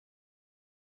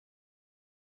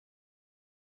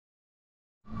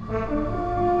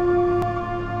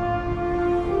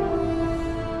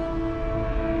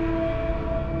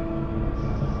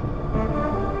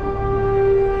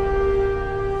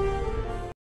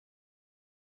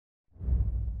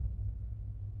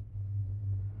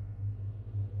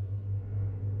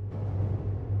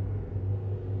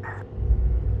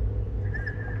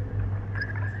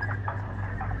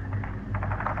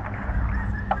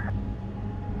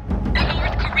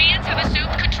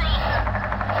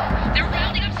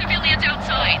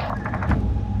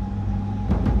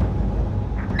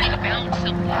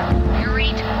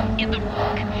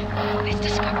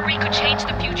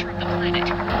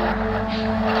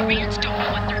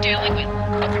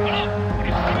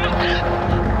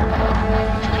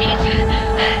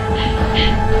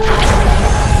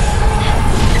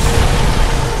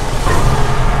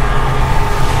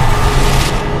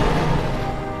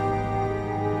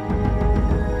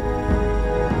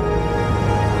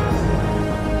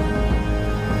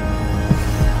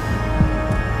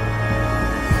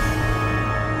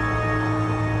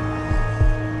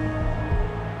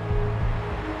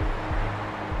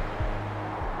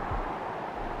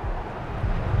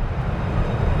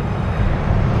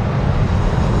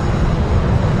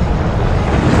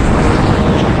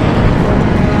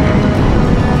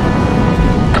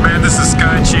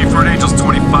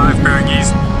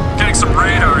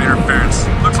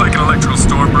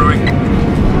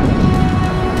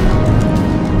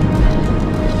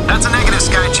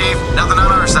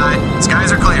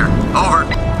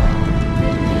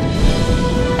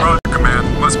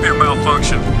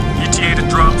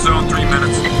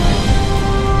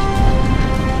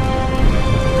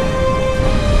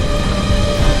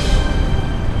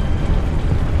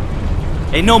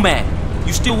Hey, Nomad,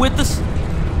 you still with us?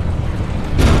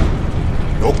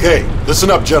 Okay, listen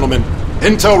up, gentlemen.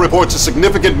 Intel reports a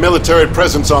significant military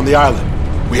presence on the island.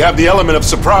 We have the element of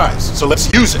surprise, so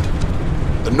let's use it.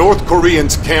 The North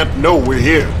Koreans can't know we're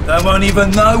here. They won't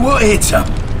even know what hit them.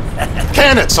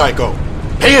 Can it, Psycho?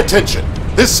 Pay attention.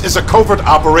 This is a covert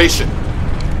operation.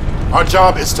 Our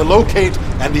job is to locate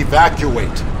and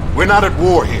evacuate. We're not at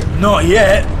war here. Not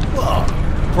yet. What?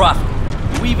 Prophet,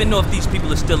 do we even know if these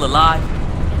people are still alive?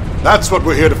 That's what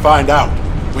we're here to find out.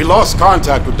 We lost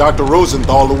contact with Dr.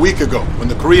 Rosenthal a week ago when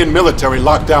the Korean military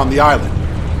locked down the island.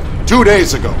 2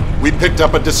 days ago, we picked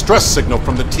up a distress signal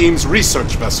from the team's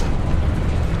research vessel.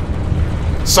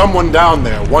 Someone down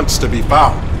there wants to be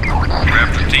found.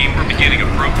 Raptor team, we're beginning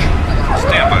approach.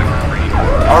 Stand by for green.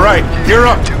 All right, gear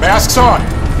up. Masks on.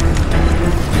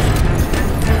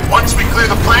 Once we clear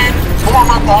the plane, form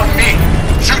up on me.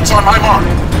 Shoots on my mark.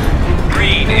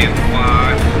 Green in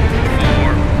 5,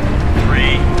 4,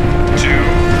 3, 2,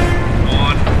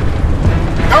 1.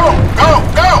 Go! Go!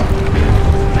 Go!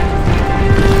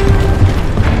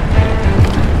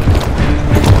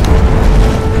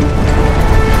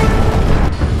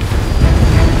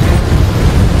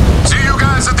 See you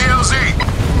guys at the LZ!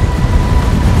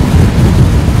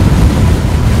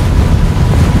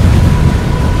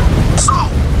 So,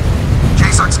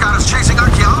 J-Suck's got us chasing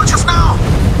archaeologists now?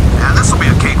 Yeah, this'll be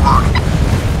a cakewalk.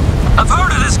 I've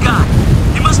heard of this guy.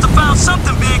 He must have found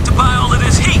something big to buy all of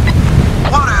this heat.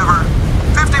 Whatever.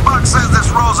 $50 says this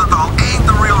Rosenthal ain't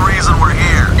the real reason we're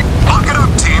here. Lock it up,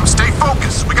 team. Stay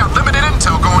focused. We got limited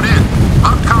intel going in.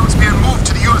 Outcomes being moved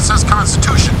to the USS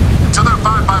Constitution. Until they're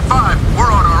 5x5,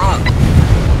 we're on our own.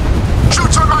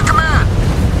 Shoots on my command.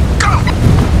 Go!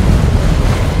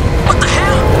 What the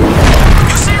hell?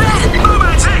 You see that?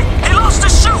 Nomad's hit. He lost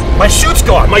his chute. My chute's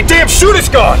gone! My damn chute is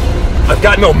gone! I've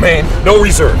got no main, no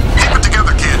reserve. Keep it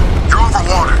together, kid. You're over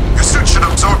water. Your suit should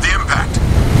absorb the impact.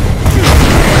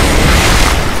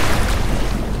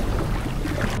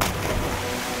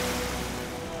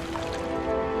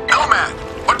 Nomad,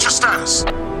 what's your status?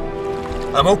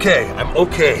 I'm okay.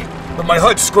 But my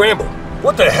HUD's scrambled.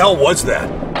 What the hell was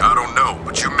that? I don't know,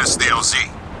 but you missed the LZ.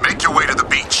 Make your way to the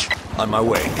beach. On my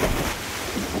way.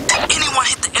 Did anyone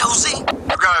hit the LZ?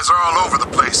 You guys are all over the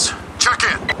place. Check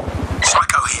in.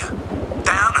 Psycho here.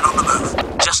 Down and on the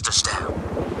move. Justice down.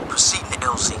 Proceeding to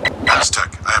LZ.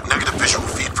 Aztec, I have negative visual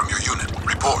feed from your unit.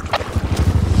 Report.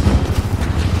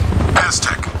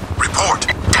 Aztec, report.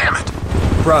 Damn it.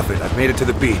 Prophet, I've made it to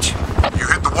the beach. You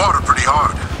hit the water pretty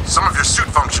hard. Some of your suit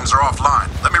functions are offline.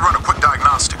 Let me run a quick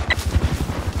diagnostic.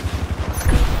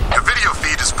 Your video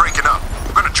feed is breaking up.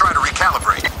 We're gonna try to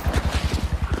recalibrate.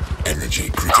 Energy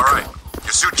critical. All right.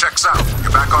 Your suit checks out.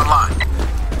 You're back online.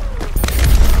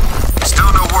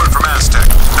 Still no word from Aztec.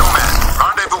 Nomad,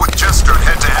 rendezvous with Jester and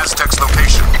head to Aztec's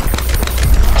location.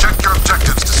 Check your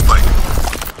objectives display.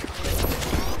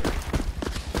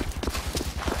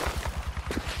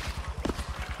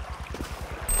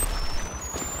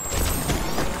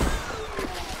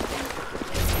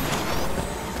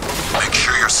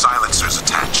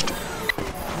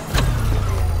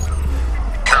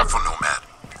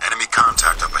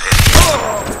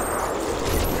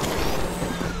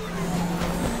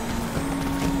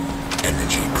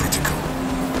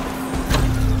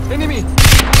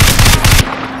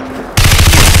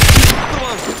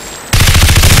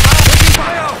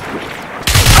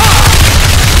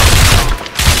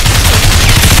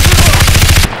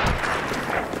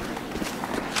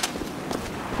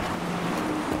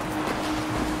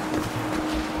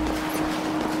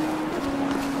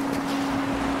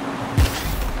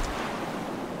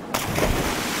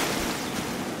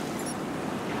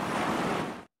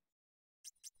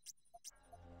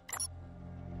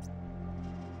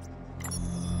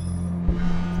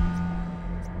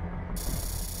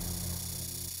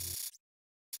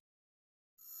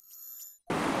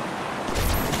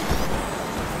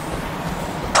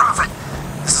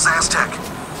 Aztec,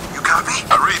 you copy?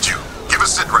 I read you. Give a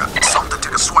sit rep. Something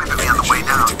took a swipe at me on the way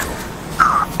down.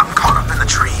 I'm caught up in the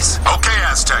trees. Okay,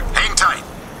 Aztec, hang tight.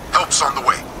 Help's on the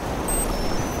way.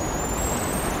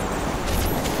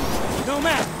 No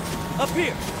matter. Up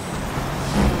here.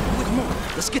 Come on,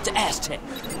 let's get to Aztec.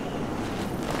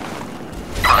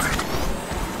 Perfect.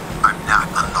 I'm not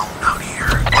alone out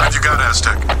here. What have you got,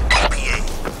 Aztec? KPA,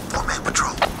 four-man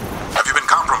patrol. Have you been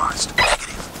compromised?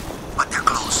 Negative, but they're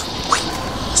close. Wait,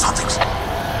 something's...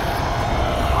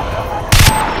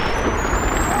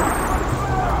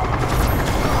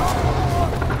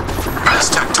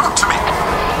 Aztec, talk to me!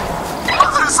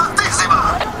 Madre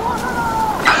Santísima!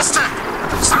 Aztec!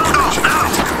 Sound off now!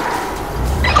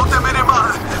 No te mire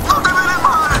mal! No te mire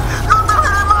mal! No te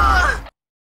mire mal!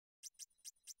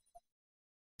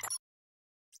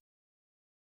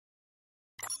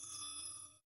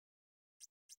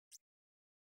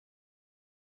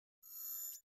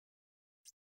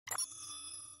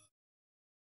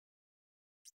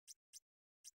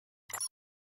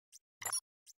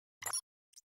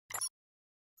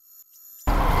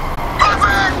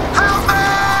 Perfect! Help me!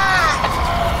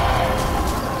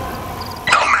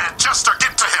 Nomad, Chester,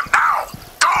 get to him now!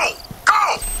 Go! Go!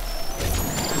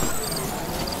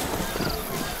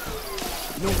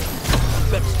 No, you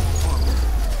better stay calm.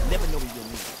 You never know what you'll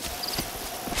need.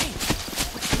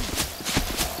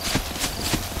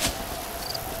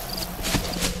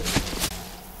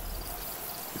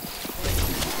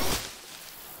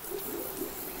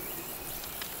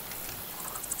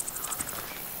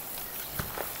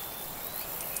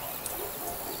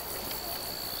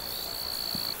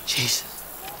 Jesus.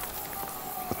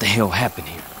 What the hell happened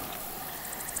here?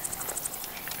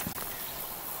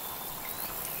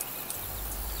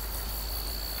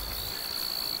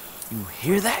 You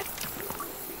hear that?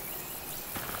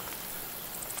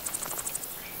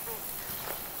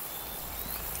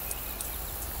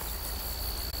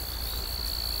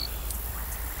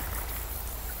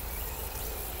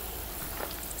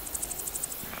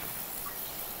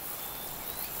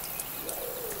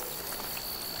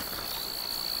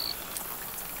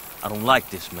 I don't like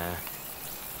this, man.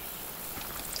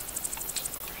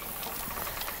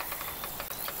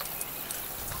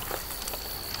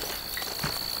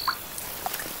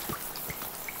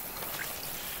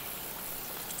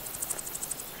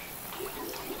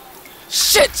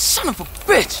 Shit, son of a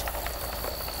bitch!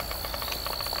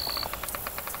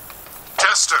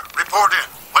 Chester, report in.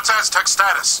 What's Aztec's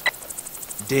status?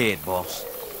 Dead, boss.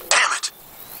 Damn it!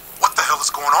 What the hell is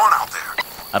going on out there?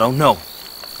 I don't know,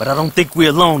 but I don't think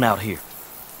we're alone out here.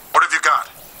 What have you got?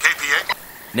 KPA?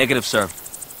 Negative, sir.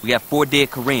 We got 4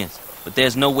 dead Koreans, but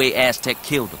there's no way Aztec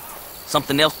killed them.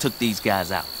 Something else took these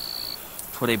guys out.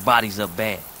 Tore their bodies up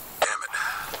bad. Damn it.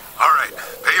 All right,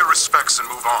 pay your respects and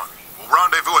move on. We'll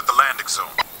rendezvous at the landing zone.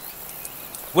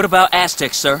 What about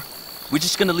Aztec, sir? We're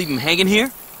just gonna leave him hanging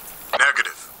here?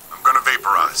 Negative. I'm gonna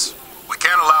vaporize. We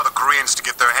can't allow the Koreans to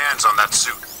get their hands on that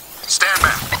suit. Stand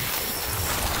back.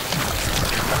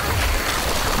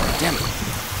 Damn it.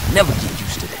 Never get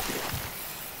used to that.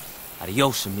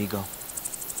 Adios, amigo.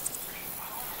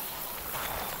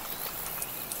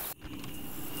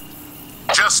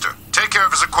 Chester, take care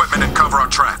of his equipment and cover our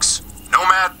tracks.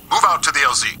 Nomad, move out to the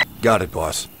LZ. Got it,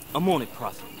 boss. I'm on it,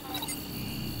 Prophet.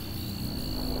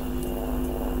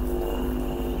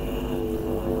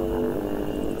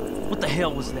 What the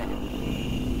hell was that?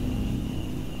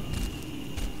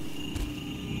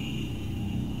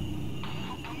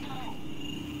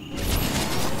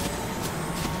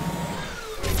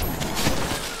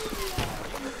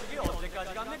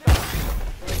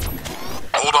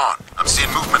 Hold on. I'm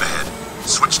seeing movement ahead.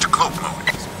 Switch to cloak mode.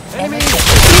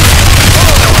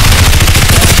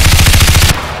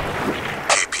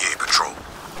 KPA patrol.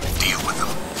 Deal with them.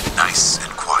 Nice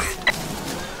and quiet.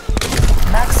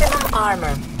 Maximum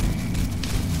armor.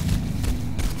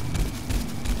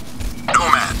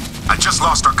 Nomad, I just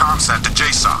lost our comsat to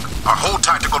JSOC. Our whole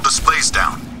tactical display's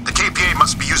down. The KPA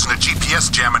must be using a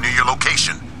GPS jammer near your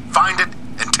location. Find it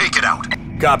and take it out.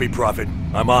 Copy, Prophet.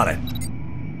 I'm on it.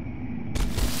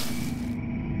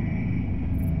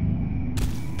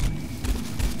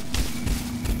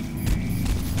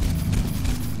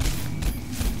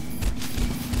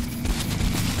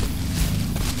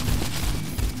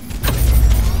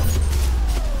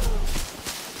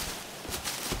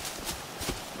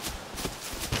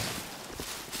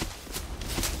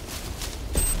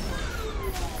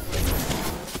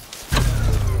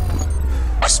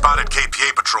 Spotted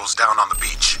KPA patrols down on the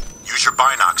beach. Use your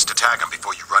binocs to tag them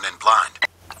before you run in blind.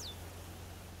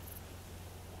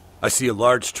 I see a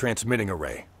large transmitting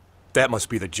array. That must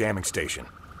be the jamming station.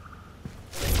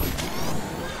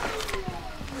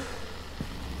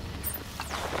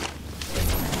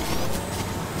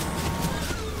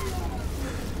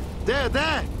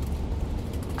 There!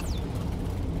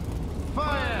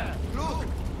 Fire! Look!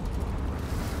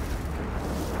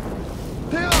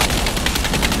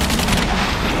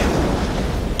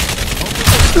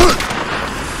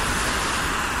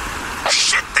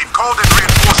 Shit, they've called in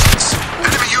reinforcements.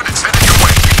 Enemy units headed your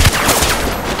way.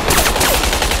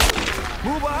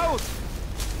 Move out!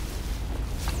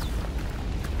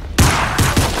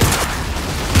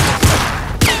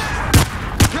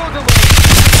 Kill them!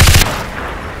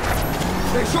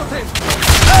 They shot him!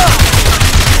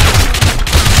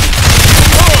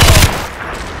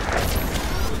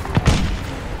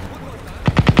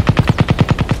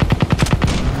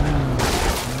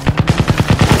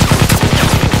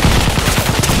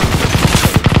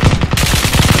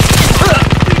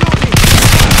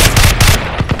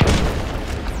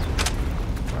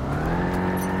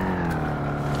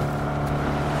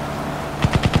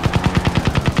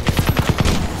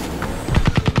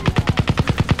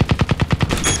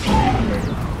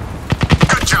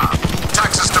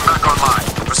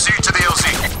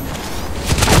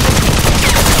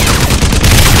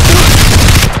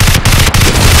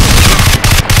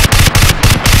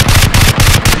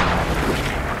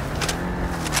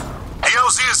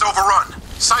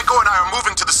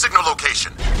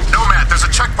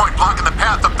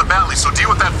 So deal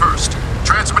with that first.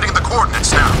 Transmitting the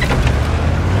coordinates now.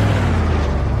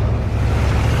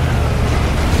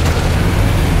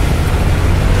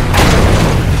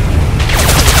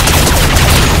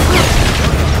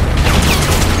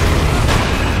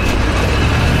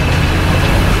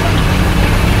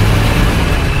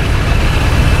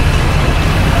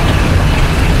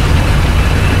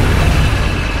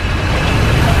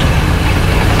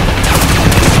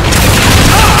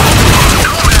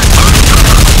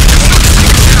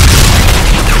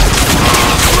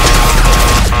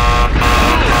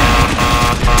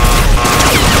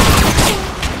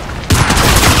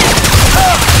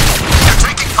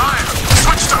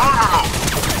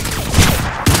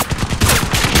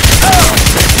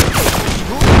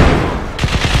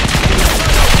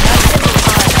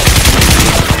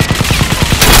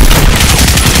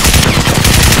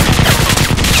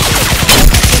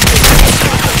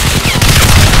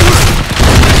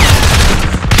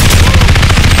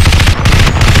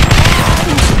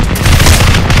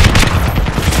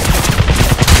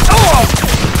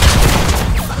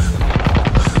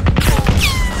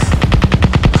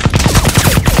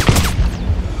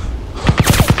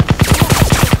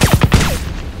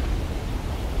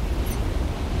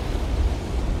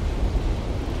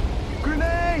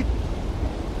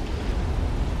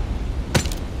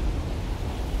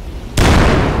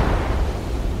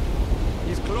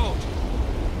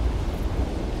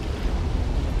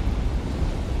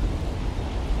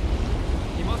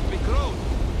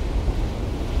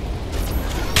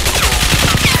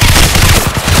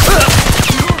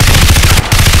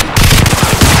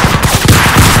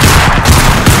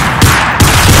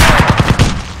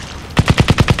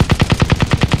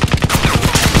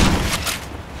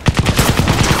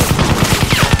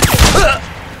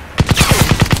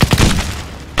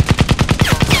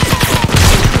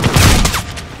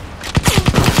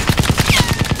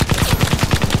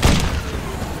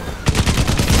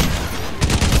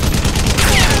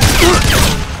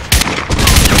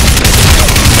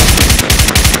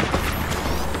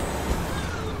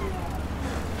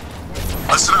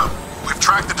 Listen up. We've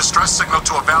tracked the distress signal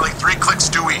to a valley 3 clicks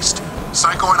due east.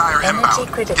 Psycho and I are inbound.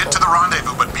 Get to the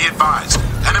rendezvous, but be advised.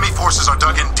 Enemy forces are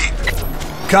dug in deep.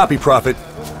 Copy, Prophet.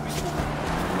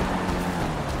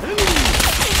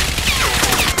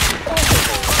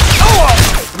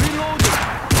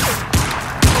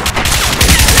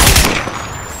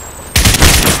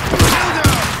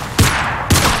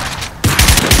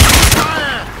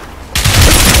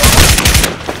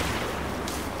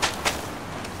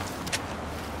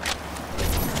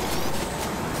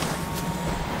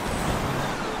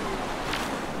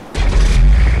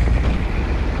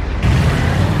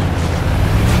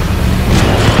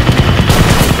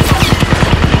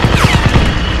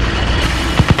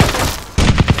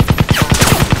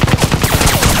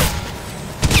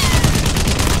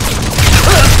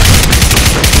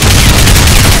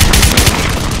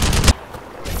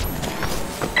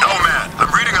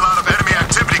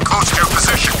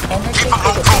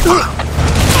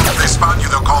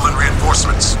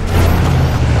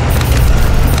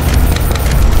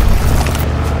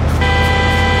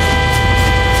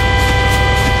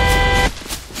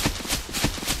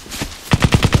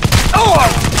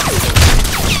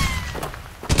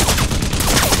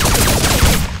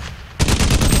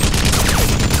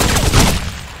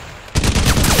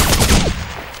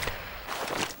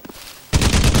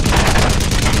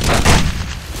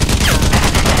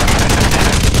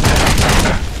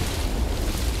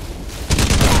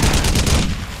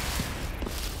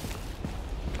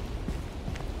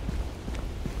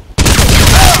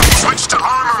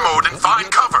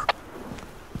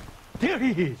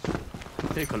 Please.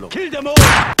 Take a look. Kill them all!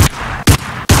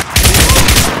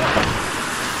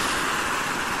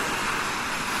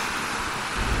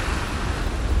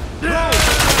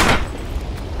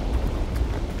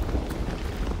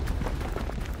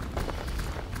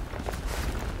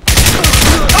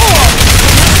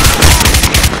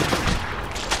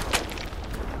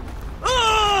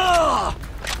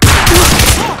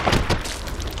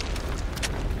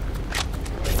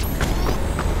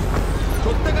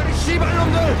 족대가리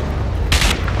씨발놈들!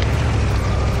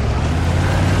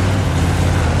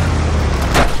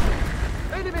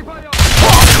 Enemy fire!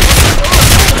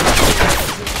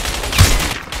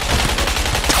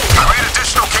 Great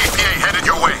additional KPA headed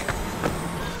your way.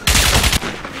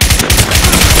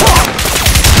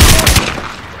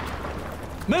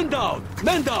 Men down!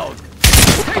 Men down!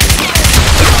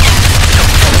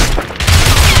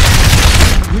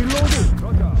 Reloading!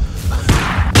 Roger.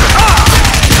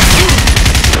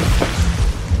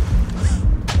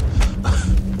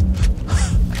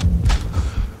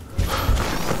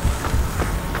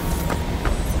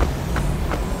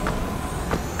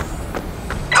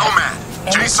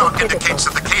 JSON indicates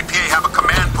that the KPA have a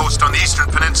command post on the Eastern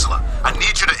Peninsula. I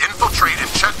need you to infiltrate and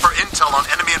check for intel on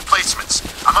enemy emplacements.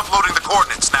 I'm uploading the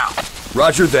coordinates now.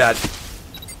 Roger that.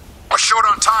 We're short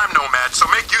on time, Nomad, so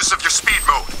make use of your speed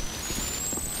mode.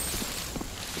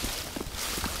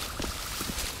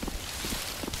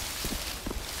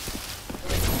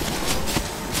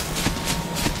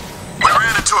 We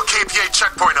ran into a KPA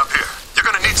checkpoint up here. You're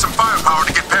gonna need some firepower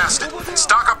to get past it.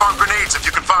 Stock up on grenades if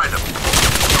you can find them.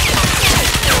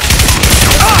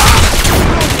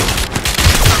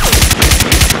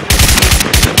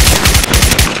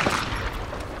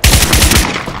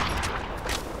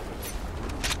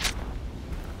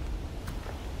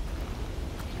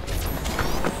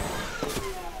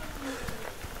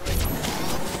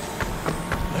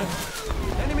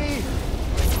 Enemy!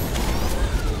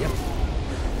 Yep.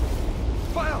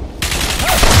 Fire!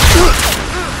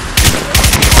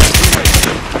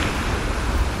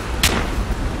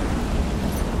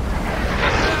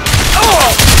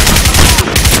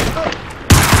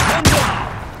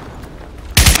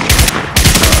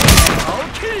 I'll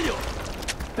kill you!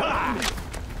 Die!